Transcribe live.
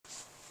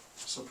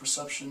So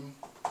perception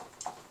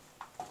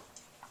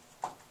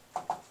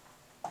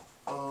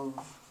of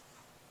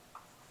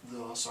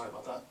the, sorry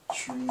about that,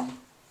 tree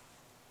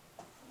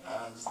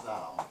as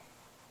thou.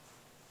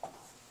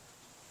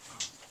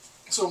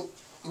 So,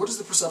 what is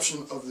the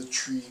perception of the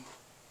tree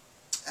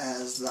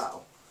as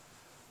thou?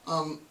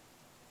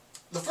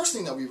 The first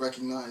thing that we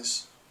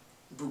recognize,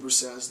 Buber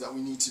says, that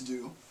we need to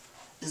do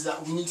is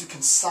that we need to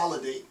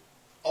consolidate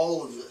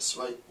all of this,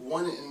 right?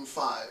 1 and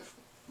 5,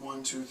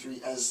 1, 2,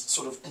 3, as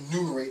sort of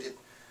enumerated,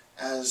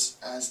 as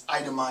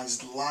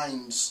itemized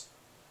lines,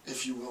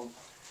 if you will,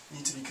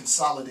 need to be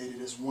consolidated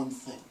as one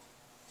thing,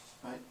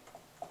 right?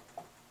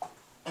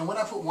 And when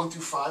I put 1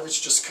 through 5, it's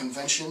just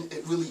convention.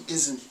 It really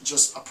isn't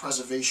just a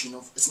preservation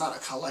of, it's not a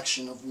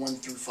collection of 1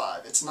 through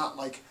 5. It's not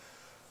like,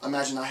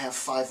 imagine I have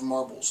 5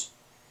 marbles,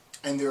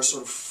 and they're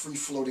sort of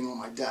free-floating on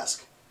my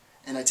desk,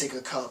 and I take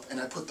a cup,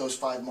 and I put those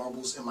 5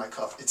 marbles in my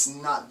cup. It's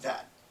not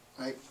that,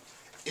 right?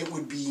 It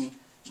would be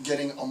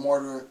getting a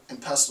mortar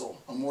and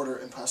pestle,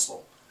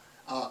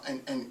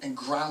 and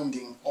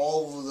grounding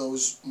all of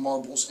those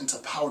marbles into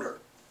powder,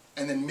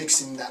 and then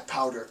mixing that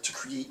powder to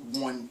create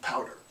one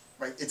powder,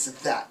 right? It's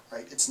that,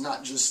 right? It's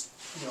not just,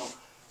 you know,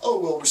 oh,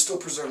 well, we're still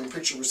preserving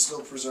picture, we're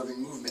still preserving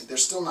movement. They're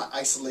still not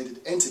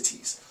isolated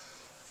entities.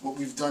 What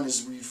we've done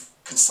is we've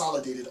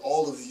consolidated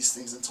all of these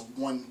things into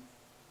one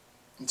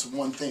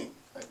thing,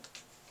 right?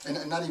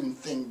 And not even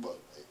thing, but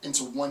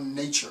into one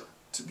nature,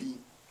 to be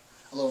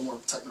a little more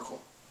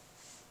technical.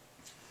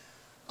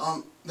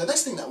 The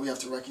next thing that we have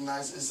to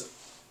recognize is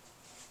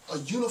a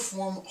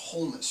uniform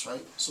wholeness,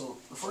 right? So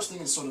the first thing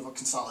is sort of a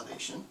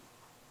consolidation.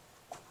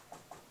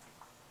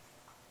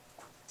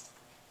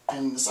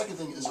 And the second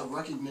thing is a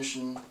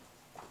recognition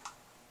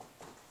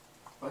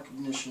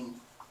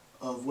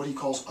of what he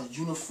calls a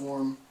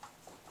uniform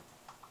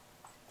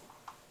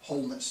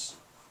wholeness.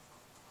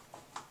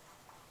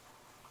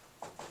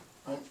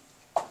 Right?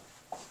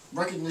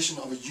 Recognition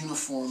of a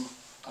uniform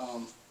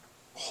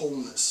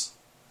wholeness.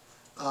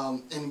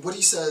 And what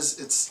he says,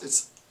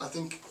 it's I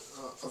think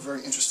a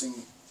very interesting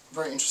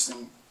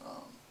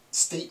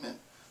statement.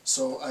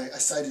 So I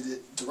cited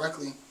it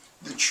directly.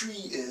 The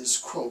tree is,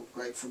 quote,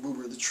 right, for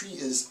Buber, the tree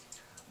is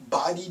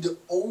bodied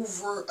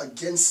over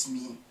against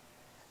me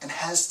and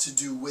has to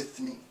do with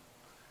me,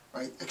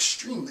 right?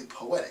 Extremely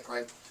poetic,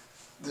 right?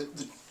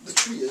 The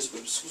tree is,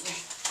 excuse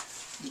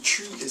me, the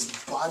tree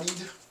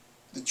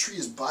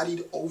is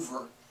bodied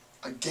over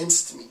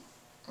against me,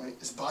 right?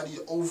 It's bodied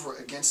over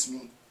against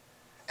me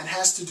and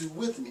has to do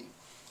with me.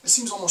 It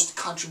seems almost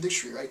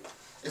contradictory, right?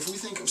 If we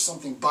think of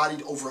something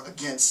bodied over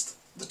against,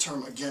 the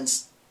term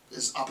against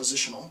is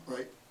oppositional,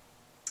 right?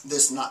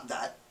 This, not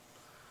that.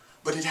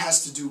 But it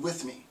has to do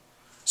with me.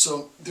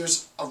 So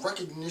there's a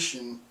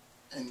recognition,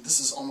 and this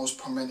is almost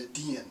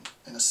Parmenidean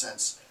in a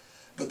sense,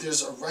 but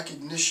there's a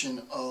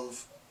recognition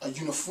of a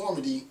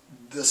uniformity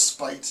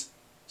despite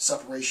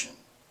separation.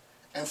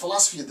 And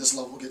philosophy at this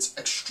level gets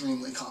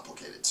extremely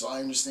complicated. So I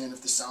understand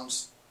if this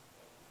sounds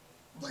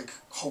like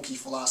hokey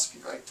philosophy,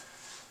 right?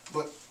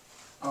 But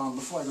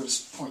before I go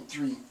to point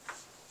 3,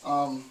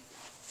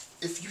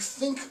 if you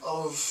think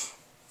of,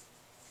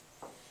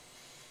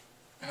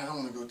 and I don't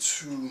want to go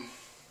too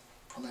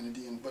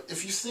Parmenidean, but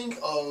if you think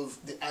of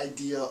the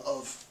idea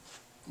of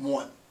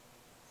one,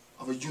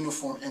 of a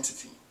uniform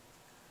entity,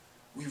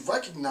 we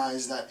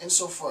recognize that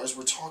insofar as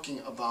we're talking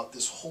about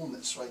this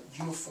wholeness, right,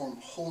 uniform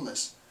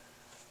wholeness,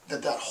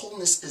 that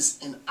wholeness is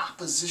in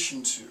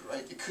opposition to,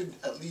 right, it could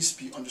at least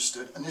be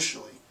understood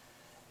initially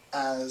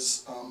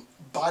as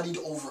bodied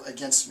over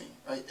against me,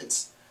 right?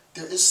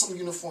 There is some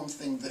uniform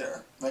thing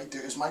there, right?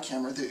 There is my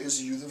camera, there is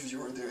you, the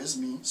viewer, there is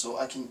me, so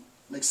I can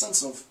make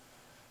sense of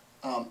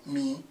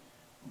me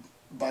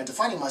by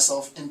defining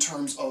myself in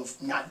terms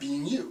of not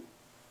being you.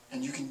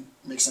 And you can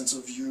make sense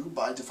of you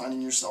by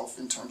defining yourself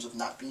in terms of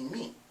not being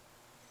me.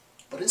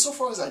 But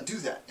insofar as I do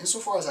that,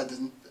 insofar as I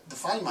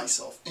define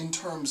myself in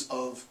terms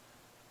of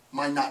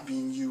my not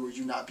being you, or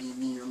you not being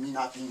me, or me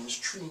not being this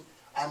tree,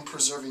 I'm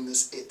preserving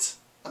this it.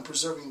 I'm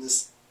preserving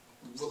this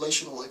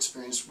relational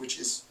experience, which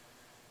is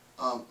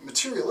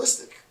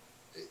materialistic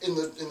in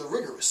the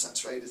rigorous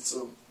sense, right? It's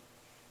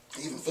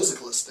even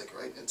physicalistic,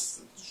 right?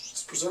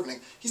 It's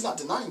preserving. He's not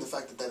denying the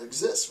fact that that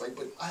exists, right?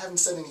 But I haven't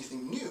said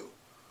anything new.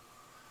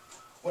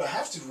 What I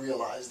have to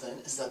realize then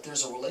is that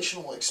there's a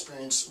relational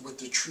experience with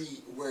the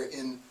tree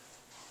wherein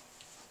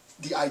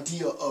the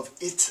idea of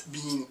it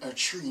being a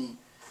tree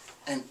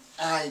and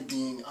I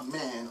being a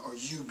man, or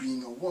you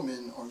being a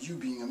woman, or you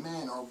being a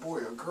man, or a boy,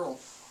 or a girl,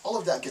 all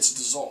of that gets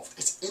dissolved.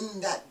 It's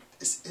in that,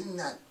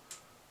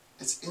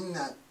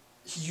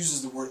 he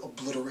uses the word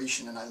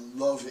obliteration, and I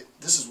love it.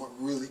 This is what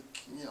really,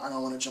 you know, I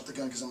don't want to jump the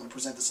gun because I'm going to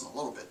present this in a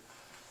little bit,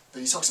 but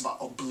he talks about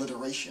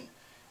obliteration,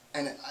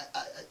 and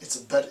it's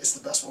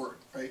the best word,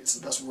 right? It's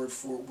the best word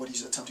for what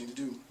he's attempting to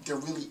do. There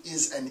really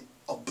is an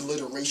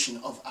obliteration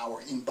of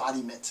our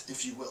embodiment,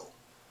 if you will.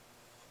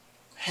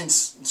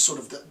 Hence, sort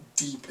of the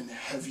deep and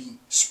heavy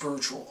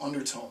spiritual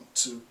undertone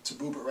to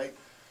Buber, right?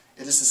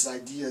 It is this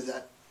idea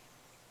that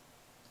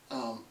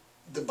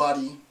the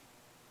body,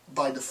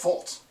 by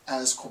default,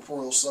 as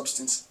corporeal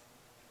substance,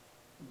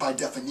 by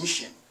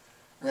definition,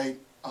 right,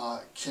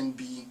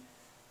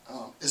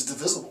 is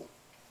divisible.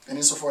 And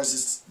insofar as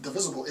it's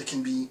divisible, it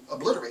can be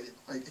obliterated,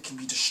 right? It can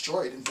be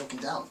destroyed and broken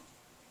down.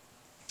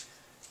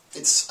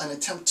 It's an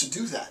attempt to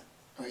do that,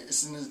 right?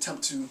 It's an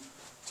attempt to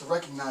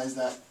recognize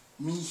that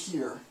me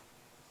here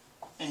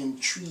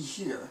and tree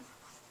here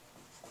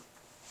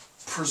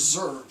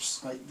preserves,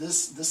 right?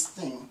 This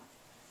thing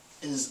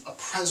is a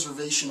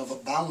preservation of a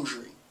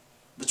boundary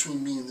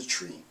between me and the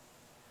tree.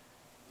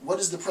 What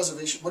is the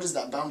preservation? What is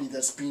that boundary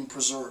that's being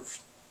preserved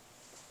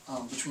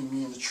between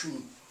me and the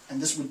tree?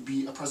 And this would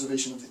be a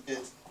preservation of the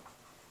it.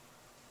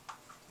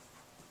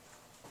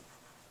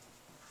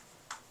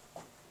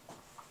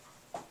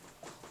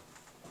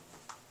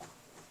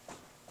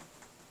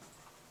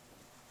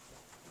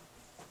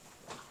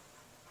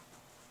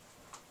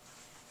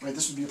 Right,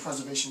 this would be a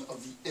preservation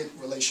of the it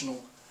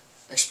relational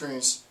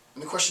experience.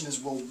 And the question is,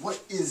 well,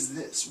 what is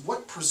this?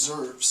 What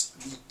preserves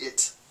the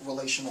it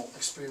relational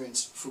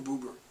experience for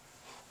Buber?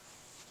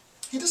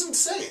 He doesn't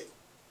say it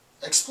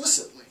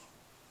explicitly.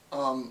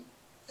 And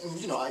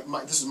you know,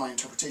 this is my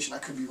interpretation. I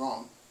could be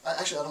wrong.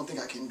 Actually, I don't think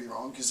I can be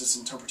wrong because it's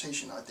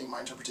interpretation. I think my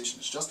interpretation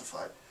is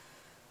justified.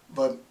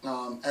 But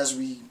as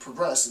we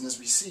progress and as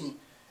we see,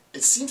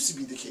 it seems to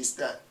be the case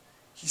that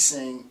he's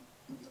saying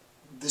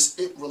this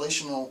it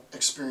relational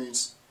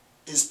experience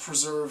is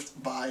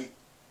preserved by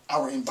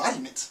our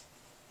embodiment.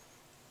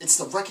 It's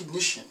the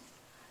recognition.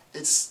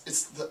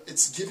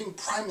 It's giving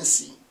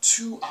primacy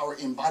to our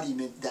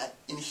embodiment that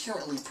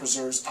inherently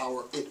preserves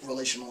our it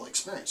relational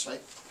experience,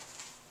 right?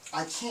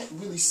 I can't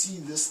really see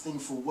this thing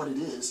for what it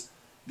is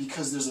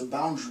because there's a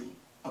boundary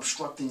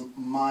obstructing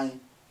my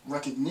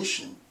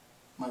recognition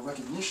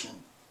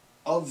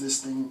of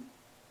this thing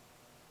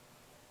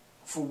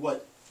for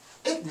what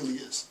it really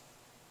is.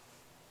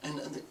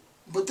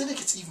 But then it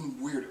gets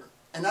even weirder.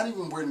 And not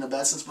even weird in a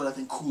bad sense, but I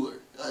think cooler.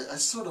 I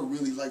sort of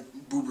really like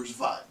Buber's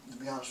vibe, to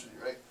be honest with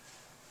you, right?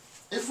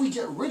 If we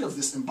get rid of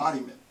this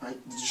embodiment, right,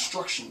 the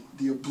destruction,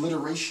 the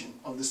obliteration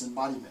of this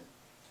embodiment,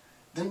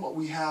 then what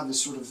we have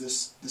is sort of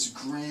this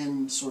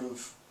grand sort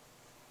of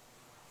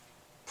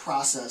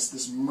process,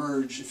 this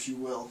merge, if you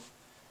will,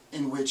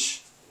 in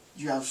which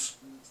you have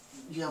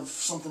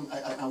something.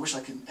 I wish I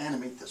could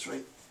animate this,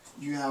 right?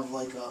 You have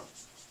like a,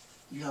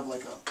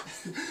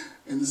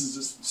 and this is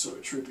just sort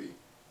of trippy,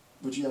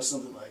 but you have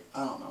something like,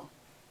 I don't know.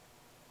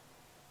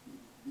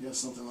 You have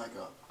something like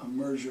a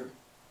merger,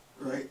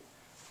 right?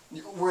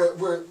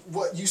 Where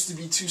what used to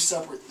be two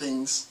separate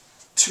things,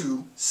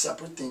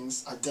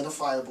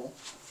 identifiable,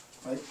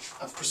 right?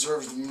 I've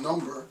preserved the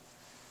number,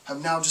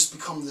 have now just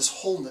become this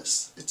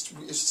wholeness.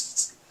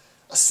 It's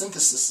a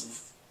synthesis of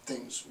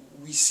things.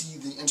 We see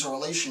the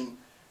interrelation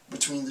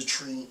between the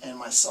tree and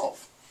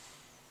myself.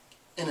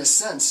 In a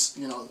sense,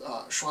 you know,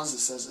 Schwanza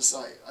says this,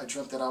 I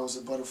dreamt that I was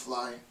a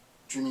butterfly,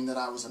 dreaming that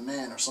I was a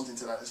man, or something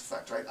to that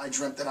effect, right? I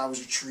dreamt that I was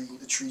a tree,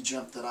 the tree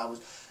dreamt that I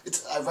was...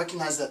 I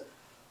recognize that.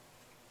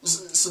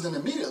 So then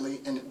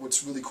immediately, and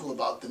what's really cool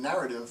about the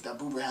narrative that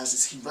Buber has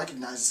is he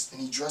recognizes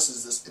and he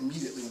addresses this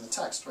immediately in the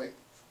text, right?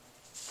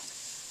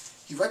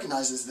 He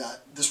recognizes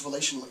that this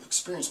relational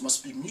experience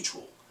must be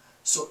mutual.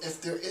 So if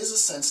there is a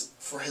sense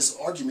for his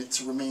argument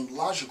to remain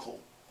logical,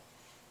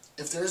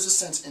 if there is a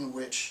sense in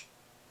which,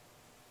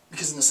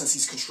 because in a sense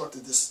he's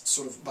constructed this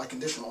sort of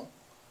biconditional,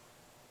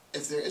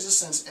 if there is a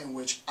sense in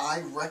which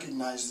I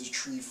recognize the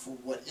tree for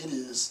what it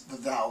is, the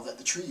thou that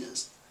the tree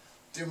is,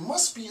 there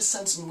must be a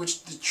sense in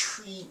which the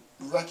tree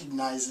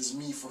recognizes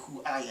me for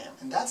who I am.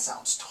 And that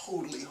sounds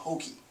totally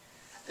hokey.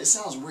 It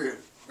sounds weird,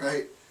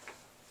 right?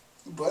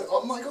 But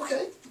I'm like,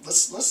 okay,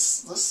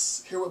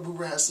 let's hear what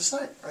Buber has to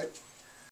say, right?